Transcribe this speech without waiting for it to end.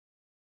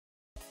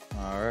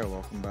Alright,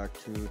 welcome back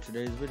to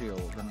today's video.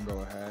 We're gonna go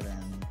ahead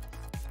and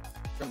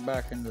jump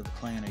back into the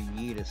clan of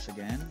Yeetus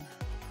again.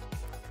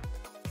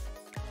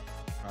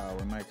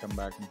 We might come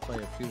back and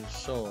play a few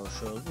solo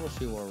shows. We'll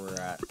see where we're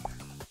at.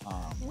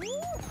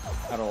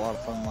 Had a lot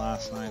of fun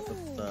last night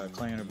with the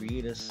clan of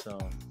Yeetus, so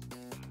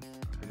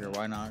figure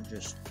why not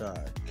just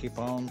keep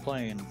on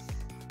playing.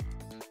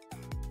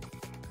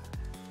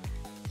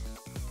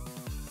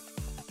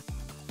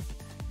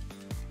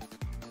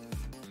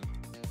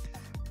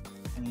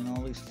 Clean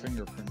all these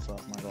fingerprints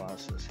off my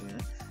glasses here,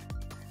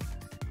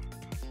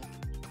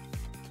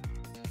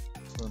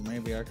 so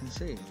maybe I can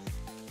see.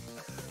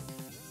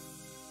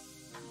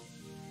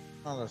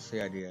 Well, that's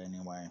the idea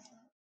anyway.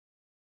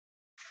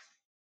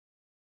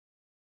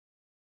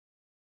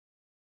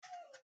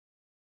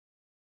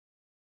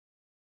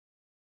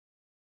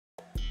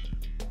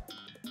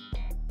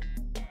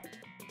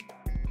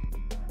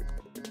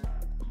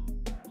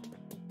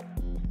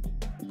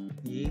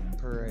 Yeet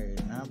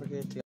parade.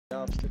 Navigate the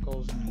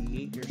obstacles and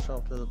yeet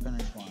yourself to the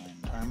finish line.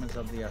 Time is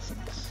of the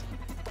essence.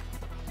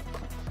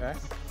 Okay.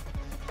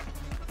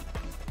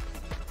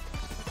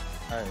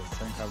 I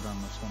think I've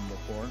done this one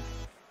before.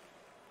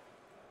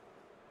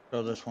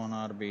 So this one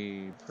ought to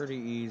be pretty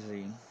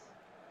easy.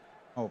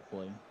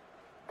 Hopefully.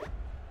 I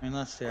mean,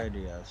 that's the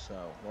idea,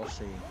 so we'll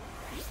see.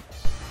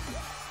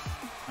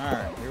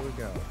 Alright, here we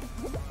go.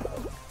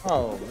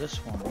 Oh, this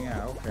one.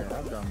 Yeah, okay,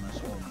 I've done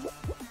this one.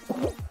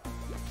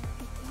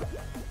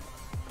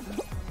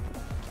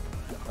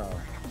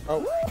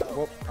 Oh,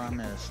 whoop, I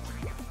missed.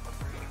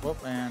 Whoop,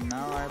 and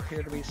now I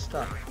appear to be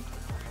stuck.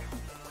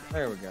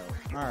 There we go.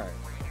 Alright.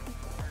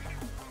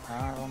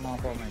 I don't know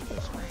if I'll make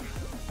this one,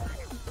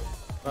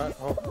 but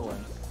hopefully.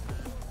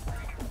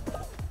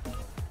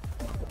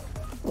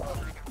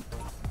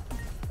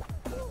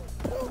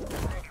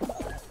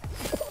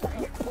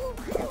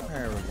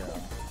 There we go.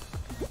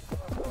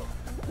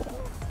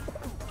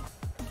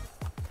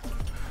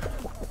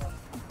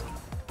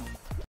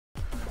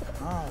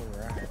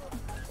 Alright.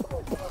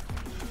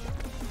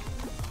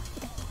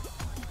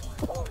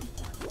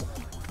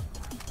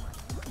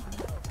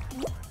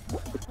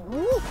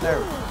 There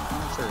we go.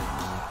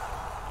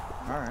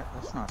 Alright,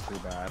 that's not too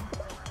bad.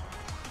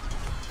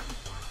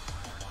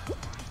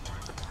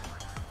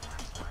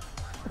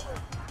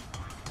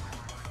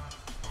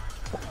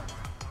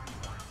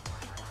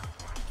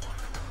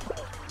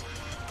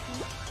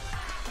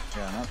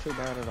 Yeah, not too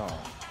bad at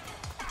all.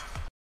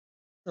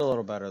 A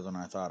little better than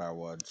I thought I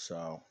would,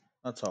 so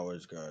that's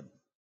always good.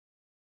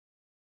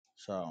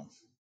 So.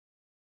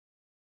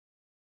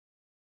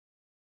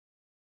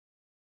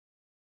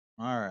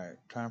 Alright,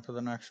 time for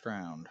the next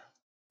round.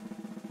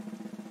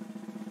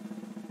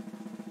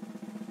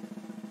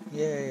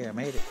 Yay, I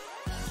made it.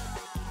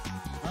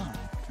 Oh,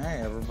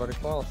 hey, everybody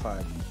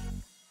qualified.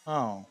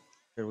 Oh,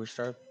 did we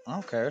start?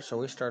 Okay, so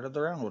we started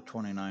the round with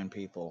 29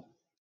 people.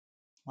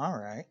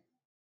 Alright,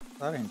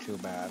 that ain't too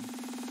bad.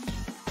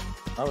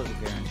 That was a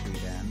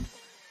guaranteed end.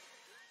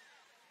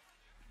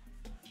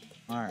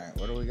 Alright,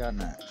 what do we got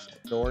next?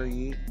 Door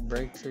yeet,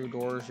 break through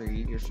doors or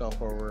yeet yourself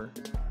over.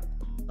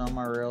 Some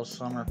are real,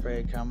 some are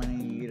fake. How many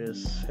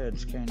Yeetus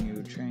heads can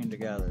you train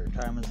together?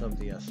 Time is of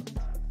the essence.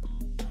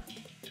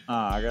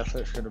 I guess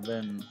it should have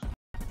been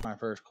my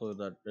first clue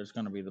that it's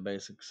going to be the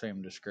basic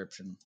same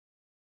description.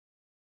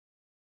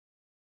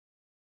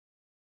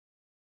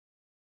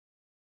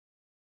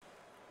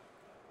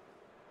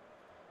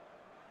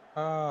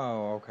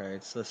 Oh, okay,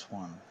 it's this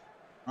one.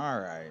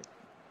 Alright.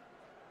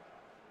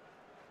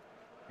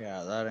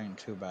 Yeah, that ain't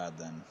too bad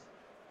then.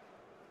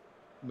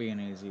 Be an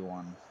easy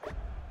one.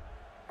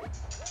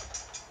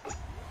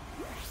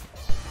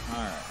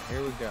 Alright,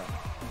 here we go.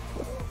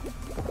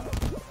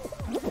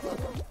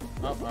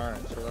 Oh,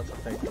 alright, so that's a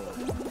fake door.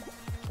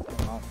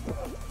 Oh.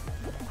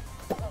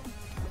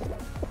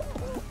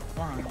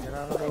 Come on, get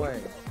out of the way.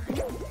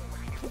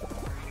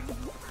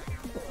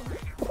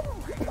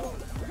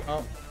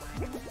 Oh.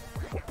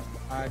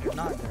 I did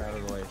not get out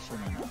of the way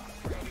soon enough.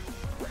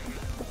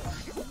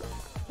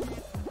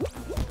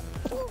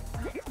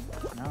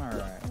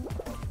 Alright.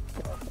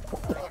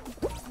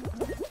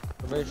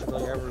 So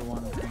basically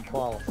everyone can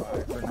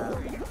qualify for now.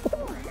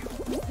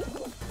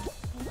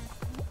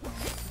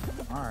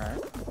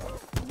 Alright.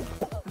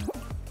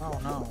 Oh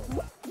no.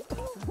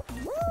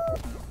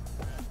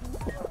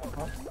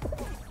 Oh.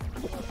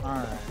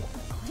 Alright.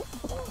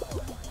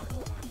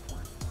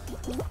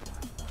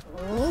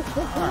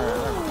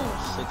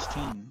 Alright,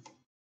 16.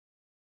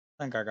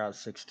 I think I got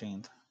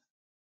 16th.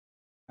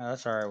 Yeah,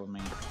 that's alright with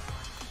me.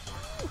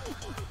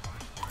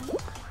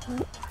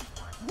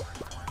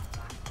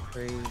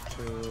 3, 2,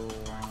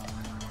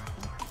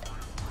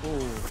 1.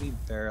 Ooh, he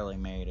barely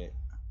made it.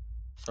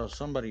 So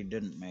somebody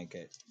didn't make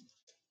it.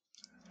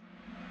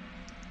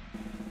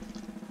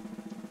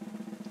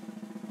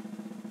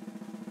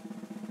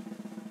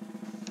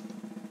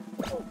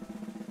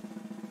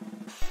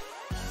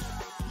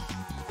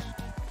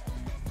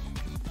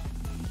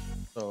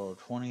 So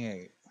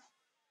 28.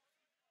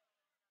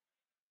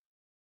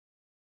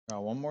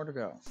 Got one more to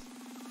go.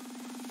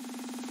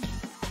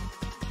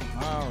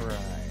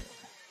 Alright.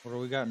 What do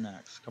we got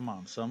next? Come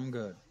on, something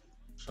good.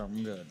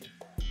 Something good.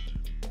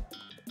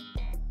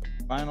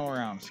 Final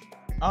rounds.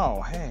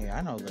 Oh, hey,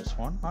 I know this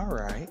one.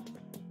 Alright.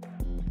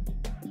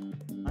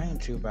 I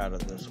ain't too bad at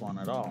this one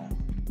at all.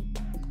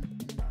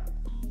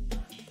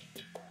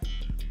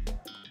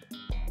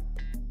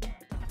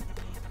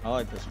 I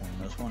like this one.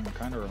 This one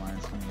kind of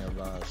reminds me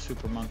of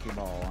Super Monkey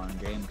Ball on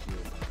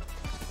GameCube.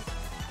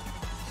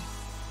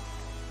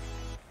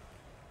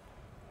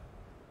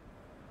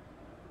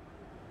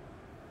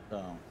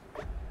 So,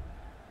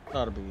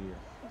 thought it'd be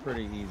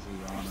pretty easy,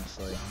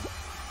 honestly.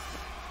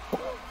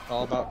 It's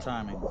all about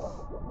timing.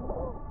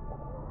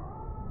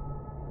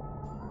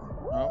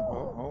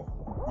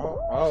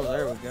 Oh,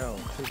 there we go.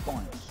 2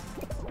 points.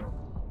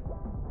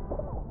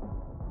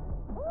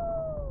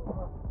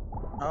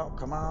 Oh,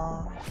 come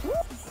on.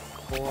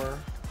 4.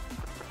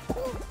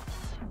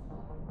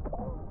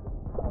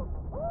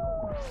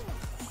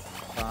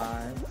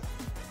 5.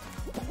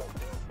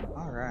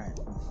 Alright.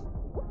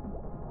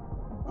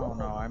 Oh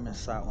no, I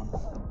missed that one.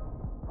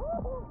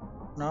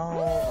 No.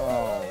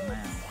 Oh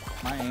man.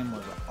 My aim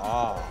was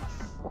off.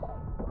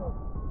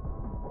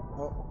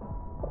 Oh.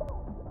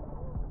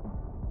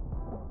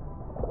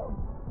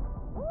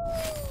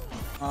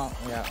 Oh,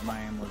 yeah,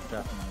 my aim was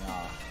definitely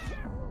off.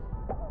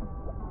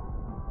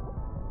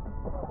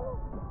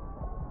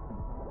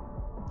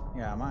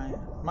 Yeah,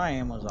 my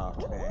aim was off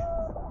today.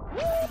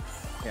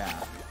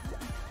 Yeah.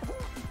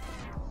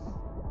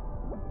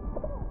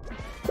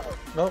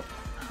 Nope.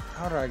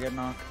 How did I get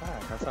knocked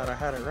back? I thought I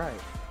had it right.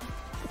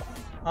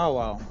 Oh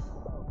well.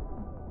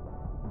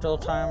 Still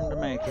time to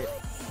make it.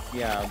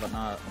 Yeah, but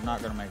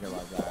not gonna make it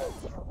like that.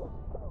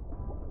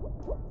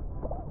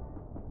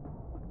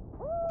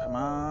 Come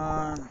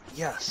on.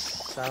 Yes.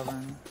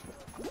 7.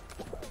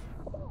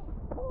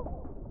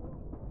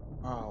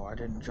 Oh, I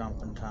didn't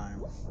jump in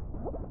time.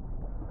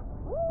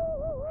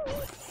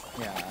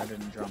 Yeah, I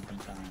didn't jump in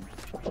time.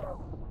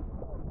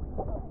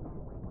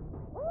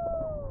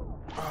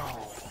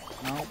 Oh,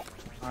 nope.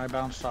 I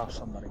bounced off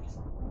somebody.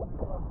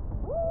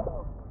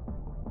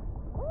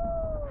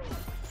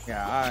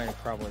 Yeah, I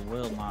probably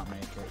will not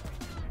make it.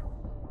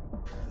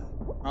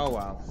 Oh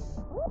wow.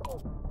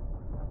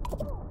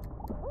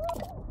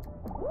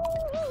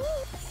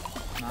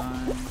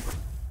 9.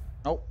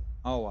 Nope.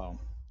 Oh well.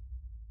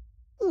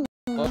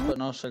 Close but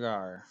no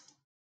cigar.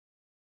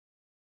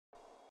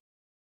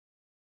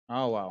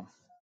 Oh well.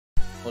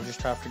 We'll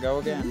just have to go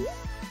again.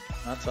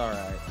 That's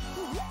alright.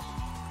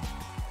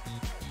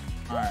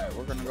 Alright,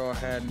 we're gonna go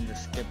ahead and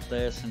just skip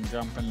this and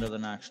jump into the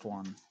next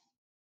one.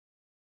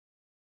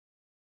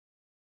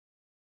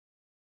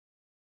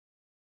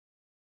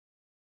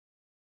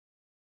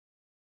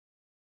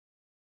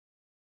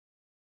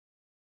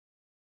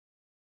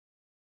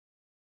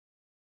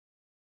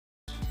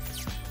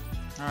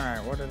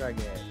 Alright, what did I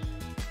get?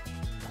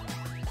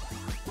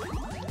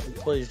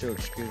 Please do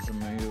excuse the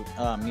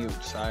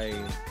mutes. I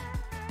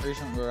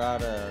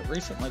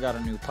recently got a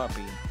new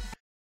puppy,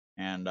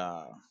 and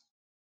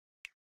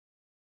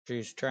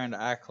she's trying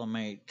to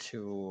acclimate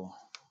to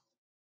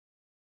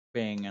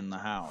being in the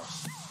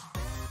house.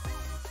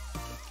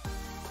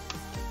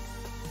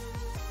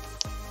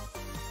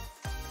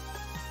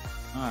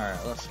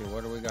 Alright, let's see,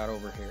 what do we got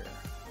over here?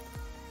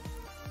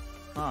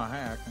 Oh,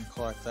 hey, I can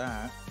collect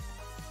that.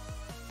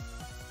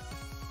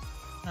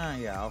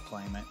 Yeah, I'll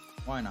claim it.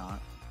 Why not?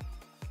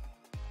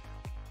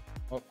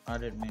 Oh, I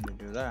didn't mean to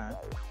do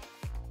that.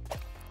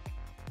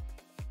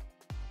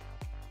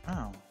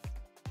 Oh.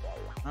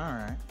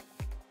 Alright.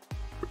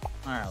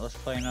 Alright, let's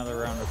play another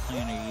round of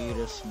playing a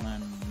Yeetus, and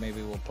then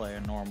maybe we'll play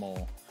a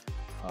normal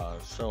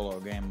solo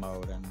game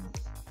mode and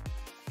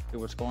see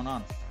what's going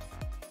on.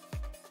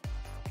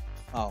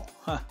 Oh,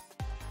 huh.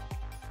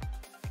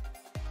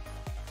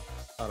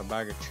 Thought a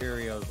bag of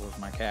Cheerios was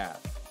my cat.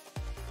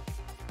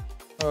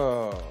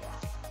 Oh.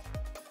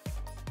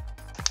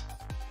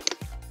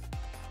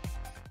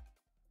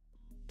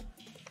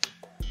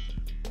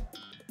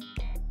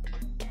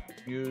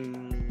 Use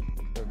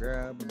to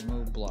grab and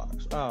move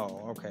blocks. Oh,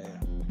 okay.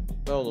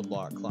 Build a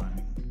block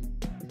climbing.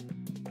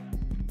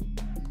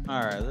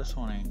 Alright, this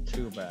one ain't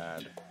too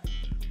bad.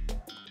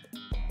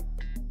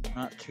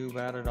 Not too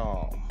bad at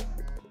all.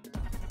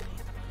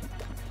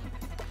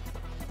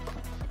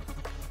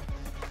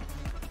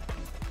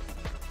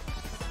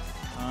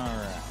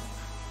 Alright.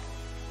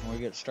 Can we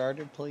get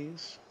started,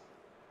 please?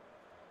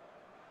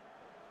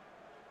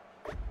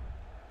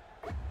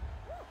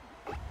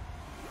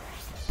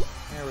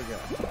 There we go.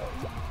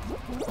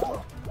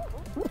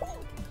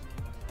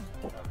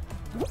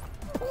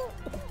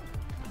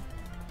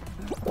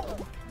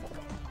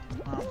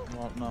 Oh,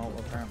 well, no,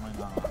 apparently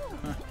not.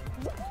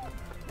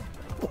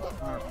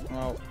 Alright,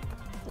 well,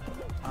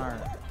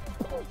 alright.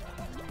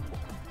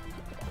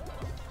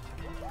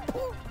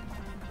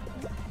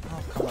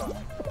 Oh, come on.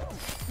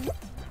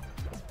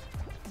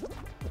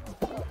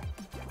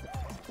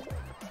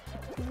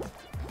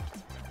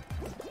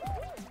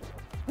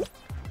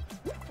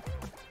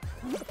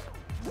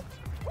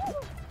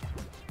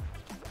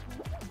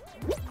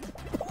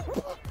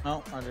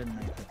 No, I didn't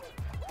make it.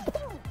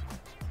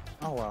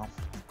 Oh well.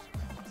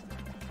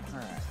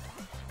 Alright.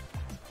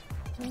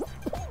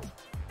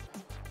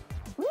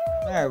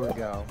 There we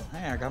go.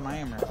 Hey, I got my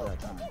aim right that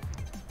time.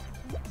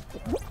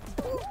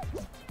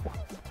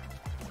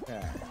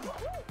 Okay.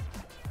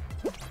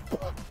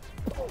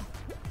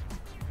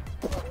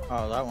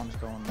 Oh, that one's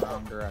going the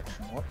wrong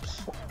direction.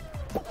 Whoops.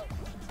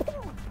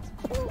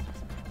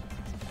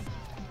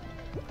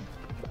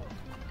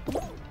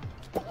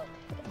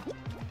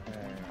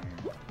 Okay.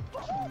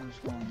 This one's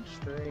going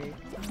straight.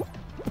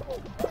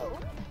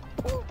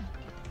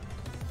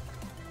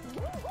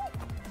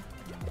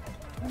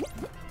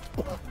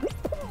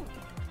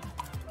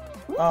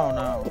 Oh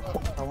no,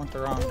 I went the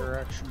wrong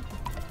direction.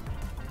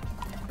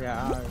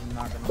 Yeah, I'm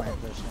not gonna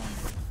make this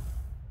one.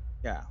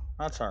 Yeah,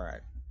 that's alright.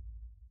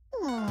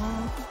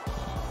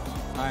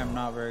 I am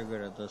not very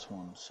good at this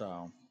one,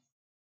 so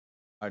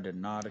I did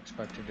not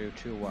expect to do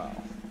too well.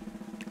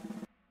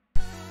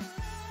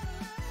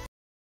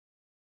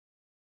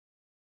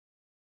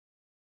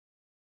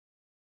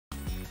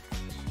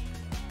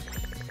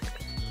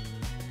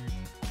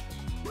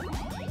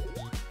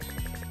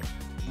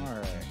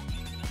 Alright.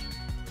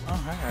 Oh,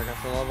 hey, I got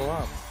to level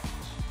up.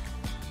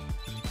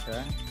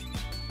 Okay.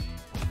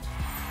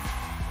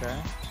 Okay.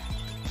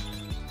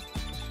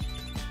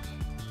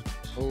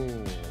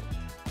 Ooh.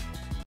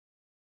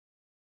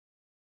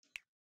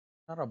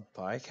 Is that a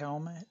bike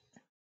helmet?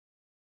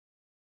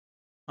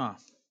 Huh.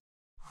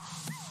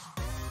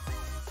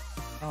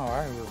 Oh,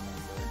 I remember.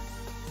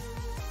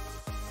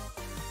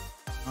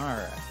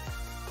 Alright.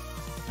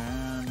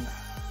 And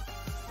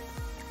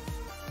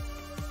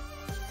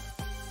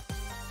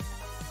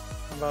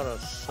how about a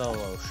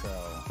solo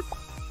show?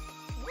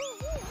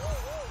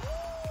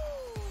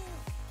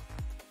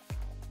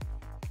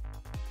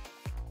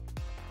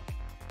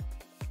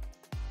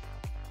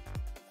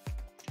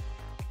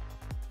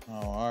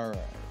 Oh, alright.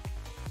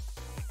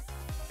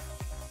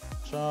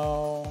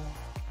 So,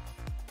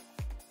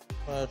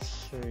 let's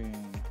see.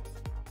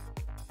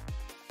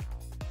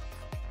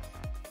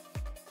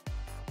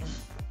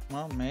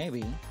 Well,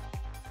 maybe.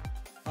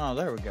 Oh,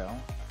 there we go.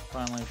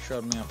 Finally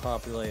showed me a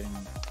populating.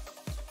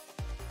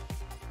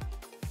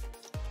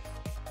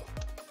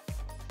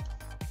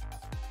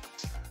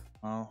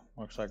 Well,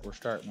 looks like we're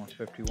starting with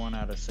 51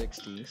 out of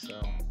 60,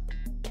 so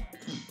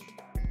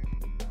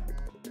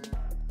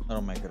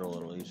that'll make it a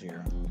little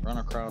easier. Run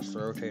across the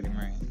rotating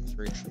rings,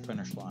 reach the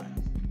finish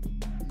line.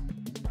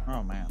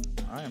 Oh man,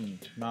 I am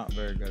not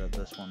very good at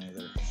this one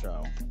either,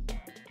 so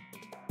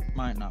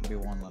might not be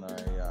one that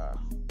I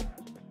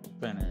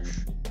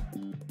finish.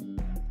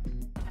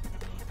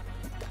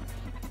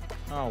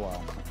 Oh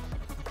well.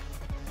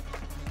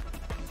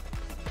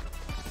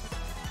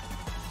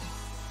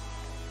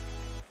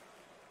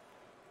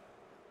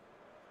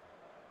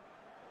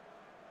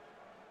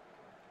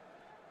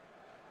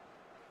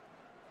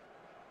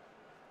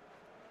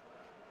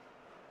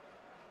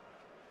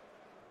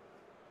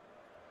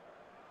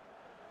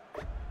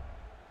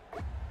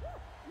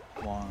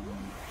 One,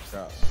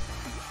 go.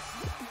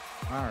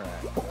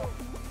 Alright.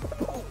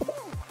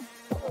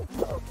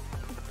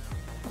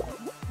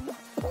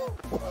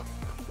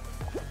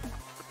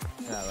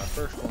 Yeah, the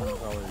first one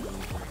is always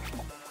easy.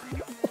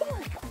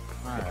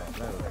 Alright,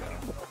 there we go.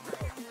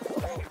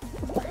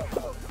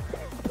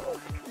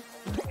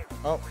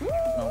 Oh,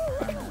 nope,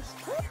 I missed.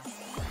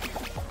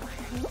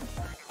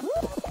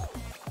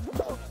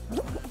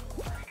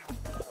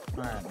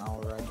 Alright, now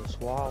I'll ride this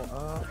wall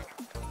up.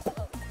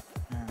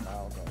 And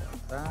I'll go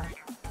like that.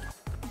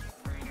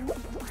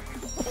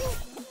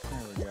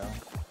 There we go.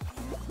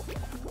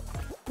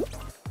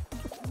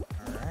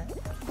 Alright.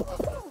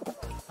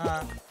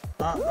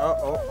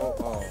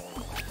 Oh.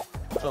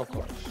 So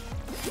close.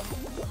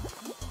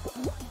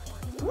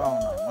 Oh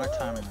no, my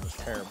timing was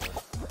terrible.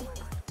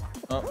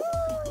 Oh.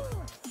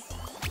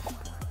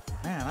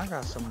 Man, I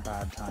got some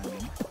bad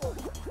timing.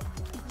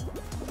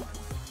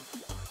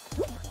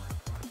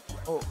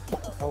 Oh,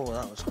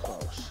 that was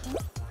close.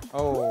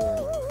 Oh,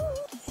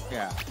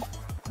 yeah.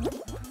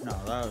 No,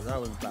 that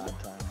was bad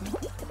timing.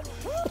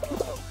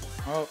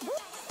 Oh,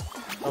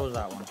 that was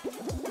that one.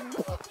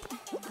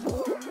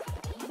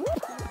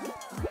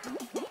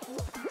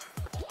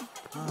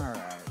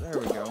 Alright, there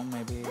we go.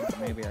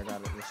 Maybe I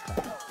got it this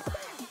time.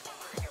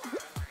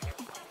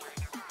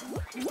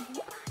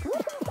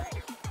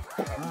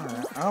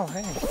 Alright. Oh,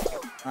 hey.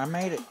 I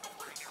made it.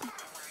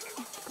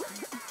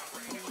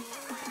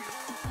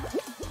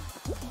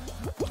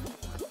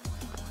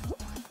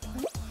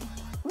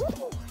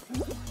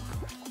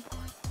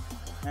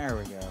 There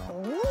we go.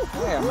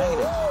 Hey, I made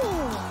it.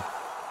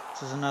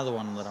 This is another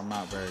one that I'm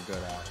not very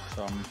good at,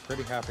 so I'm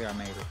pretty happy I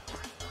made it.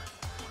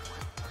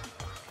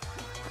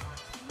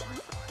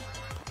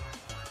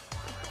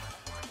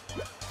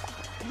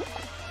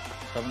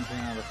 $17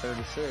 out of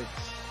 36.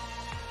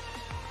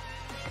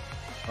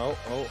 Oh.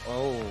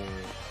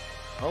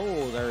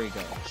 Oh, there he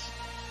goes.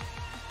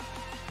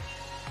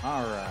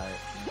 Alright.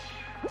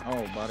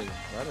 Oh, buddy, is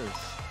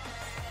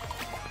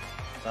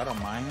that on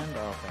my end?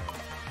 Okay.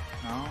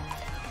 No?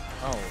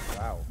 Oh,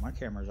 wow, my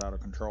camera's out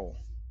of control.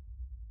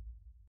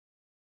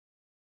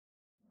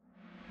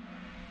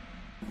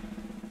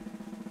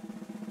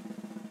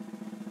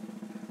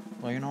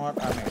 Well, you know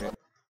what? I made it.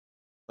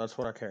 That's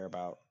what I care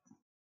about.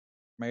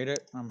 Made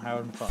it. I'm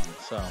having fun,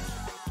 so.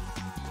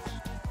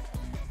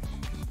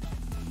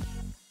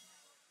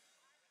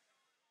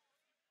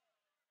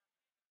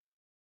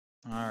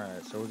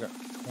 Alright, so we got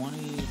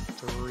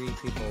 23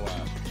 people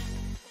left.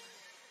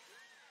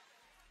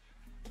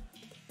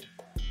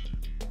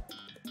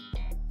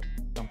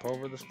 Jump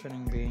over the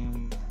spinning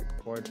beam,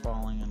 avoid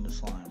falling into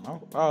slime.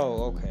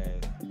 Oh, okay.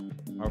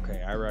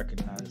 Okay, I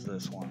recognize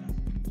this one.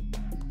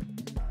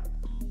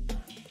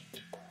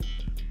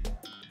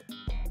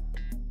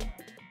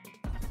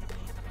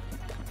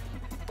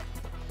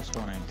 This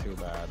one ain't too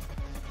bad.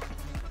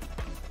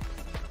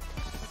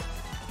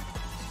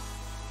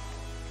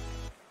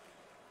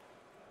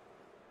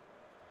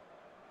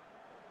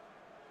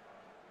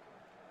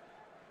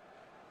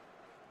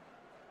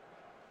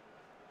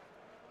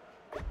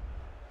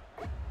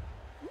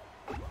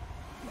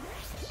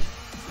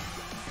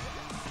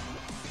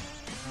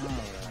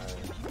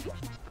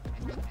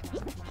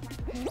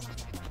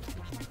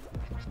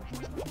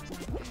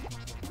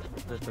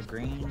 Is it the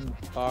green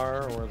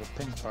bar or the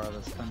pink bar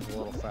that spins a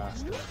little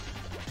faster?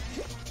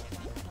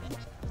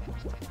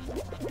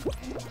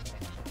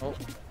 Oh,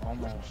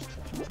 almost.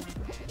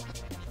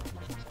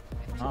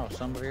 Oh,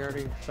 somebody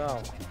already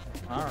fell.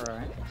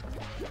 Alright.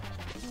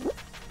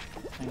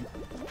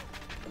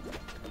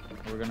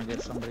 We're gonna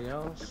get somebody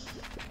else.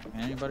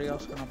 Anybody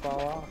else gonna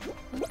fall off?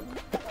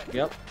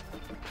 Yep.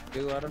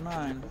 2 out of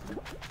 9.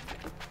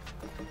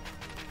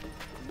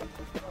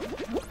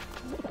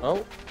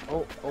 Oh,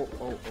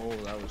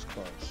 that was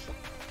close.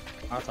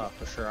 I thought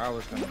for sure I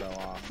was gonna go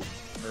off.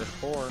 There's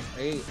 4,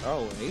 8,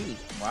 oh, 8,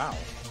 wow.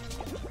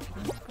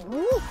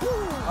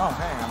 Oh,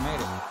 hey, I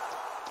made it.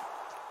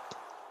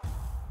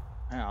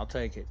 Yeah, I'll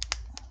take it.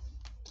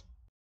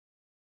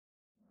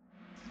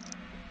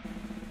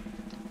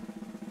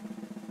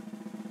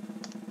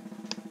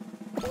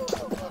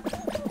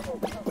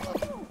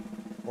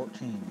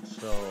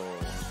 So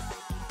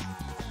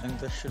I think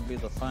this should be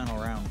the final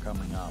round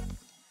coming up.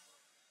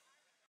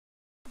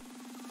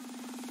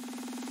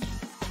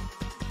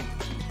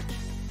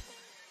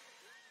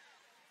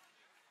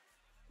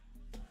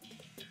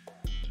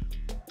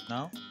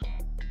 No?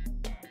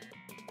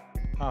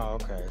 Oh,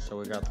 okay, so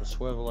we got the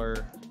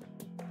swiveler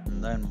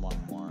and then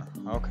one more.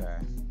 Okay.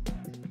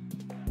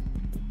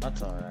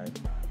 That's alright.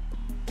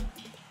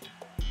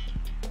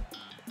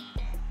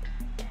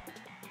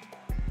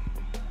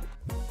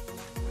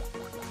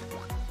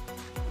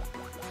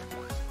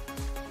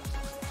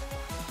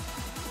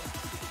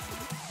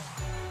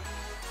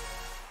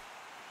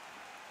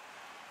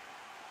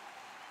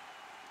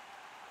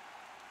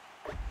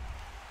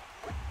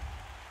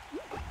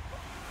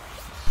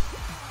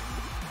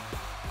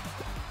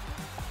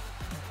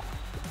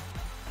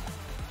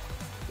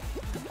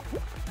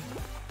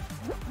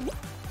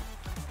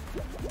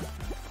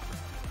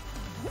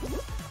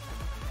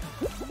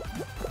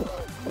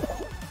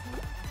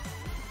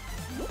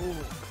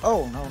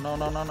 Oh, no. Ooh.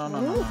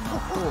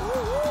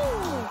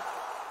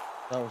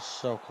 That was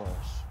so close.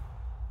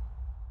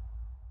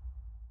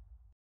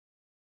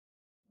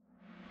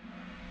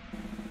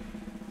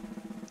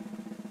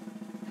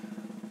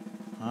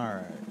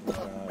 Alright, we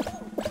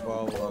got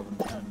 12, 11,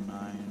 10,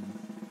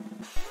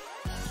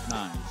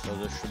 9, so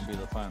this should be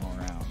the final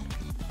round.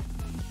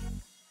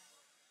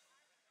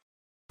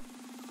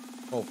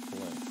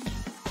 Hopefully.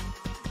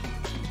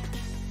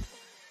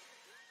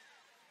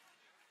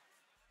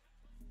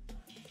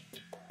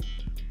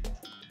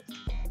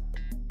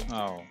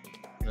 Oh,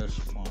 this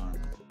one.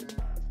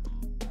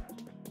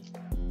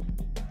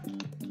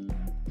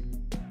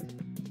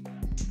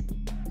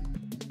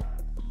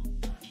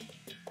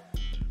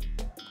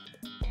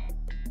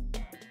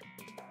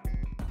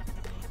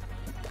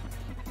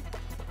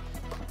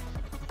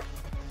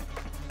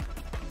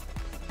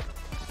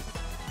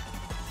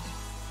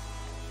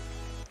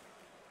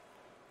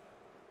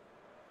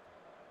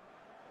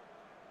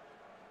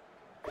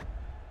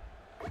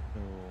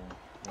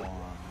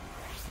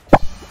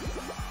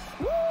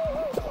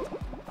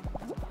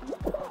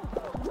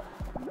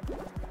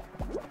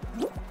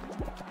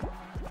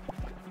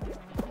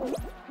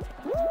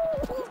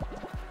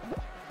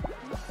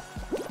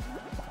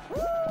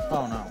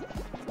 Oh no.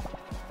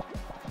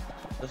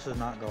 This is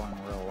not going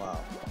real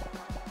well.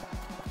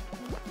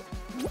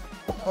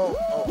 Oh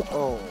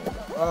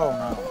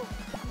no.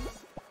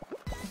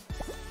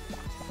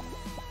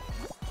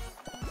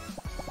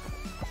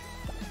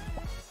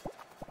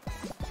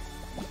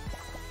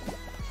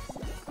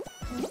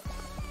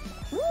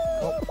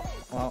 Oh,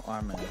 well,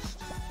 I missed.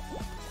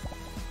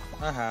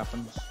 That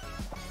happens.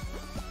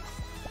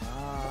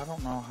 I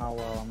don't know how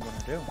well I'm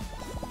gonna do.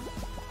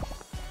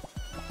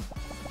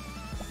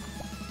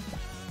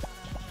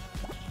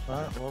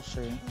 But we'll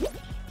see.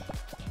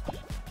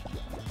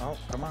 Oh,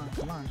 come on.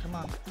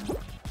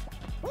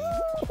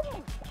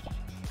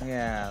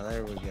 Yeah,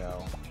 there we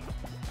go.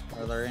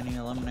 Are there any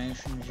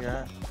eliminations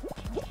yet?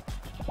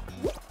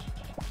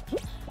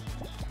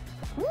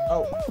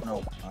 Oh,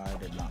 no, I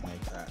did not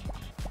make that.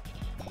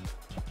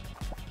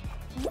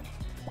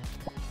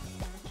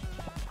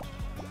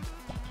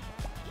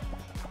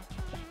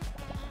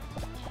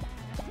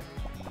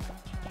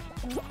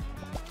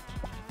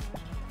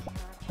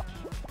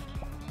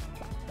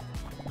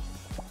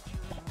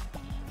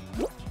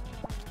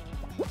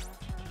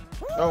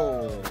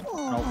 Oh,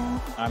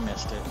 nope, I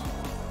missed it.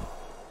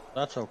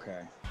 That's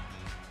okay.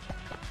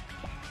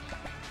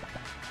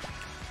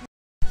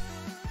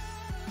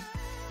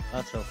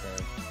 That's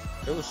okay.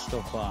 It was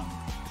still fun,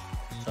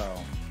 so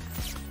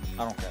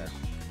I don't care.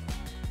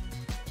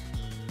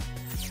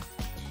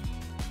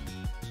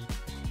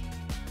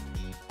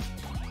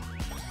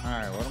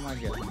 Alright, what am I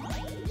getting?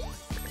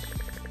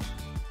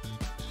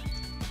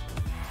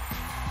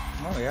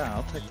 Oh yeah,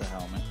 I'll take the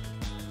helmet.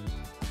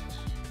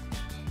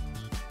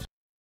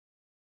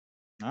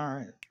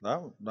 Alright,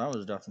 that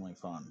was definitely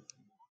fun.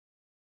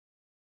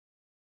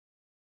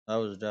 That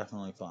was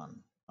definitely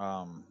fun.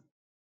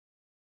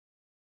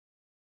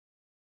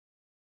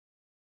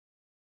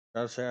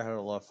 Gotta say I had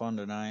a lot of fun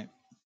tonight.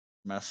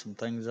 Messed some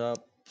things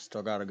up.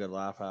 Still got a good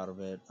laugh out of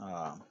it.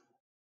 I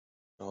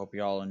hope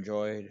y'all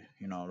enjoyed.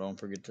 Don't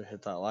forget to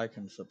hit that like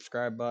and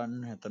subscribe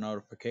button. Hit the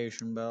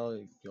notification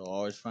bell. You'll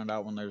always find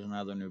out when there's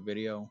another new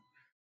video.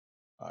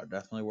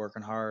 Definitely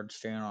working hard,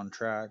 staying on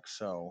track.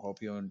 So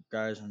hope you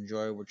guys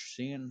enjoy what you're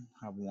seeing.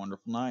 Have a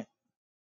wonderful night.